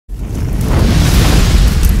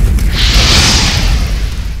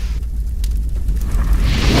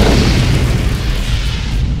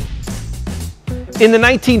In the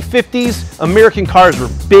 1950s, American cars were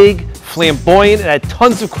big, flamboyant, and had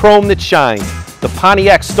tons of chrome that shined. The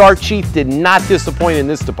Pontiac Star Chief did not disappoint in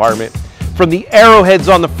this department. From the arrowheads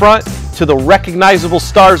on the front to the recognizable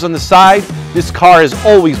stars on the side, this car has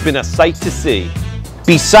always been a sight to see.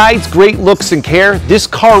 Besides great looks and care, this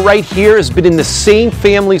car right here has been in the same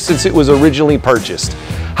family since it was originally purchased.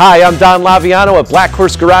 Hi, I'm Don Laviano at Black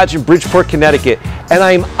Horse Garage in Bridgeport, Connecticut, and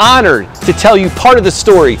I am honored to tell you part of the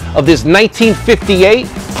story of this 1958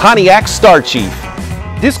 Pontiac Star Chief.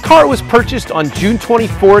 This car was purchased on June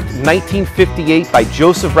 24th, 1958 by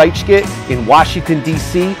Joseph Reichgett in Washington,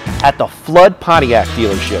 D.C. at the Flood Pontiac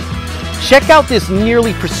dealership. Check out this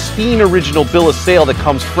nearly pristine original bill of sale that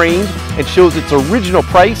comes framed and shows its original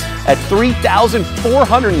price at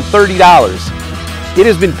 $3,430. It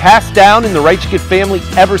has been passed down in the Reichgett family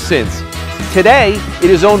ever since. Today, it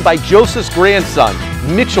is owned by Joseph's grandson,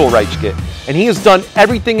 Mitchell Reichgett, and he has done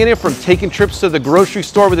everything in it from taking trips to the grocery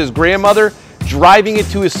store with his grandmother, driving it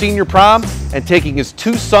to his senior prom, and taking his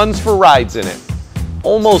two sons for rides in it.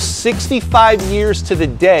 Almost 65 years to the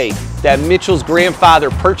day that Mitchell's grandfather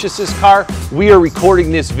purchased this car, we are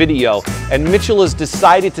recording this video, and Mitchell has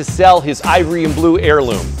decided to sell his ivory and blue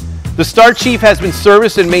heirloom. The Star Chief has been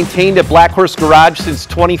serviced and maintained at Black Horse Garage since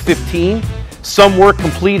 2015. Some work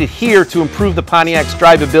completed here to improve the Pontiac's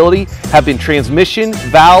drivability have been transmission,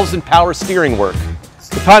 valves, and power steering work.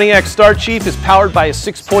 The Pontiac Star Chief is powered by a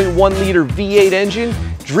 6.1-liter V8 engine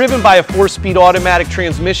driven by a 4-speed automatic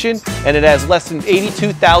transmission, and it has less than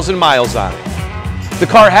 82,000 miles on it. The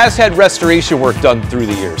car has had restoration work done through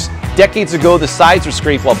the years. Decades ago, the sides were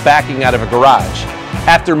scraped while backing out of a garage.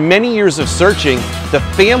 After many years of searching, the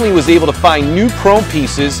family was able to find new chrome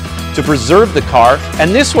pieces to preserve the car,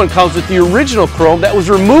 and this one comes with the original chrome that was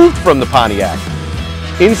removed from the Pontiac.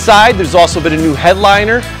 Inside, there's also been a new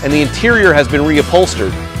headliner, and the interior has been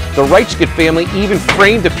reupholstered. The Reichgett family even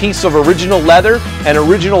framed a piece of original leather and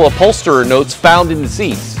original upholsterer notes found in the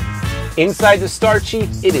seats. Inside the Star Chief,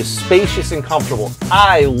 it is spacious and comfortable.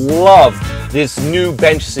 I love this new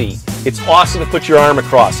bench seat. It's awesome to put your arm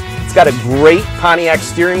across. It's got a great Pontiac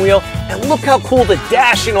steering wheel, and look how cool the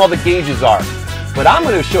dash and all the gauges are. But I'm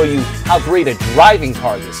going to show you how great a driving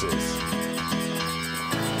car this is.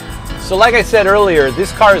 So like I said earlier,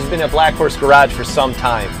 this car has been at Black Horse Garage for some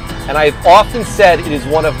time, and I've often said it is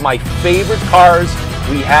one of my favorite cars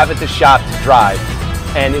we have at the shop to drive.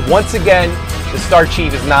 And once again, the Star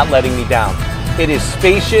Chief is not letting me down. It is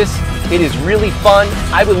spacious, it is really fun.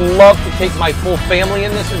 I would love to take my full family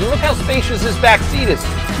in this, and look how spacious this back seat is.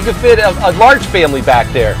 You can fit a large family back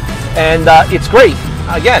there, and it's great.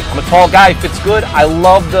 Again, I'm a tall guy, it fits good. I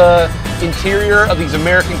love the interior of these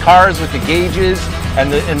American cars with the gauges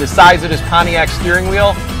and the size of this Pontiac steering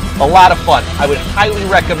wheel. A lot of fun. I would highly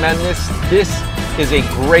recommend this. This is a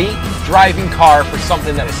great driving car for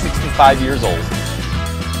something that is 65 years old.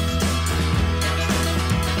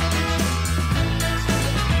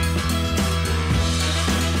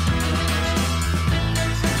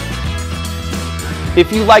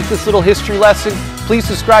 If you like this little history lesson, please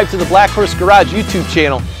subscribe to the Black Horse Garage YouTube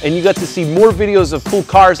channel, and you got to see more videos of cool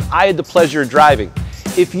cars I had the pleasure of driving.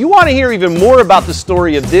 If you want to hear even more about the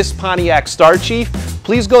story of this Pontiac Star Chief,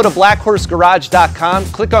 please go to blackhorsegarage.com,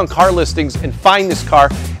 click on car listings, and find this car,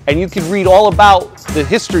 and you can read all about the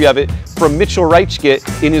history of it from Mitchell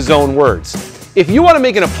Reichgett in his own words. If you want to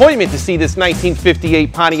make an appointment to see this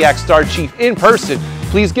 1958 Pontiac Star Chief in person,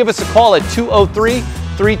 please give us a call at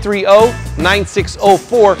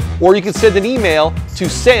 203-330-9604, or you can send an email to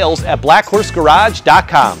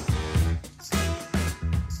sales@blackhorsegarage.com.